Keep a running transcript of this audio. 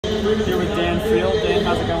Here with Dan Friel. Dan,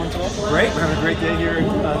 how's it going today? Great. We're having a great day here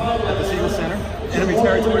at the Segal Center. Enemy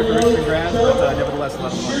territory for Richmond grads, but nevertheless a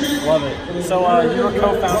lot of fun. Love it. So you were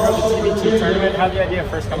co-founder of the TBT tournament. How did the idea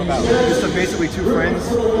first come about? Just basically two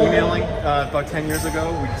friends emailing about 10 years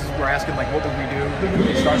ago. We just were asking like, what would we do? Could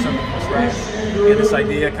we start something from scratch? And this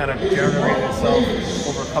idea kind of generated itself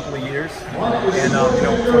over a couple of years. And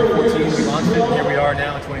 2014 we launched it, and here we are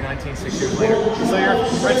now in 2019, 6 years later. So you're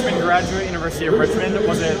a Richmond graduate, University of Richmond.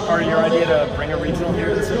 Was it part of your idea to bring a regional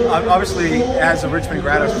here? Obviously, as a Richmond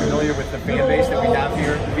grad, I was familiar with the fan base that we have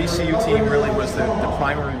here. The VCU team really was the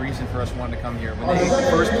primary reason for us wanting to come here. When they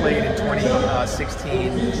first played in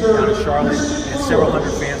 2016 down in Charlotte, and several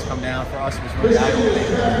hundred fans come down, for us it was really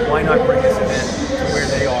eye-opening. Why not bring this event to where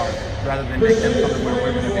they are, rather than make them come to where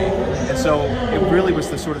we're going to be? And so it really was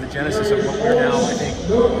the sort of the genesis of what we're now, I think,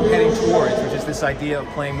 heading towards, which is this idea of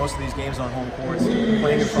playing most of these games on home courts,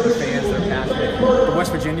 playing in front of fans that are passionate. The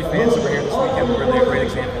West Virginia fans that were here this weekend were really a great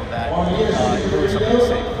example of that. It really something to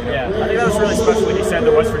say. Yeah, I think that was really special when you said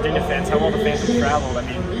the West Virginia fans, how well the fans have traveled. I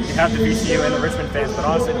mean, you have the VCU and the Richmond fans, but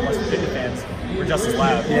honestly the West Virginia fans were just as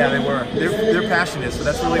loud. Yeah, they were. They're passionate, so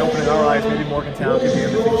that's really opening our eyes. Maybe Morgantown could be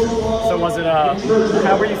in the future. So was it,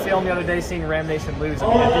 how were you feeling the other day seeing Ram Nation lose? I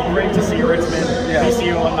mean, it'd be great to see Richmond,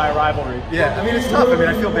 VCU alumni rivalry. Yeah, I mean, it's tough. I mean,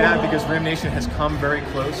 I feel bad because Ram Nation has come very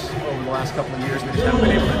close over the last couple of years. We just haven't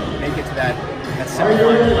been able to make it to that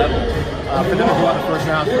semifinal level. For them to go out in the first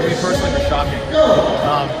round, for me personally, was shocking.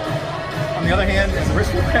 On the other hand, as a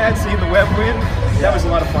Richmond grad, seeing the Web win, that was a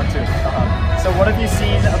lot of fun too. So what have you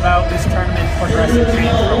seen about this tournament progress and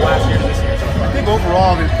change from last year to this year so far? I think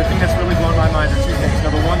overall, the thing that's really blown my mind are two things.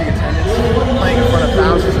 Number one, the attendance. Playing in front of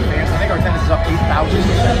thousands of fans. I think our attendance is up 8,000%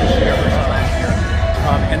 this year versus last year.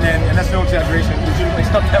 And that's no exaggeration. Legitimately,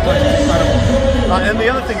 it's not that much. It's incredible. And the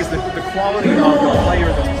other thing is the quality of the player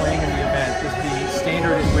that's playing in the event is the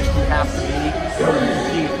standard in which we have to be in order to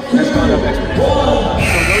compete has gone up exponentially.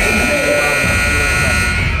 So those are the things that are really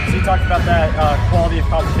impressive. So you talked about that quality of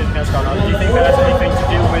competition has gone up. Do you think that has anything to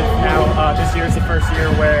do with now this year is the first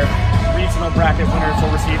year where regional bracket winners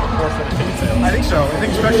will receive a portion of the ticket sales? I think so. I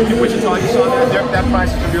think especially in Wichita, you saw that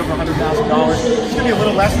price is going to be over $100,000. It's going to be a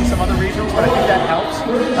little less than some other regionals, but I think that helps.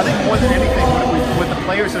 I think more than anything, what the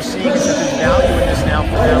players are seeing is that there's value in this now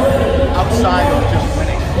for them outside of just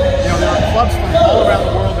winning. There are clubs from all around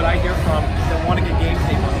the world that I hear from that want to get game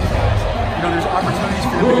tape on these guys. There's opportunities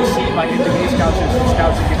for them to be seen by NBA scouts and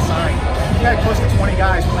scouts that get signed. We had close to 20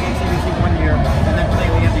 guys playing TBT one year and then playing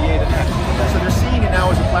the NBA the next. So they're seeing it now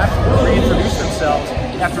as a platform to reintroduce themselves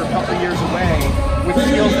after a couple of years away with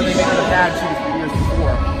skills that they may not have had 2 to 3 years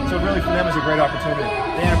before. So really for them is a great opportunity.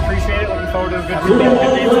 Dan, appreciate it. Looking forward to a good weekend.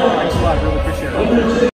 Thanks a lot. Really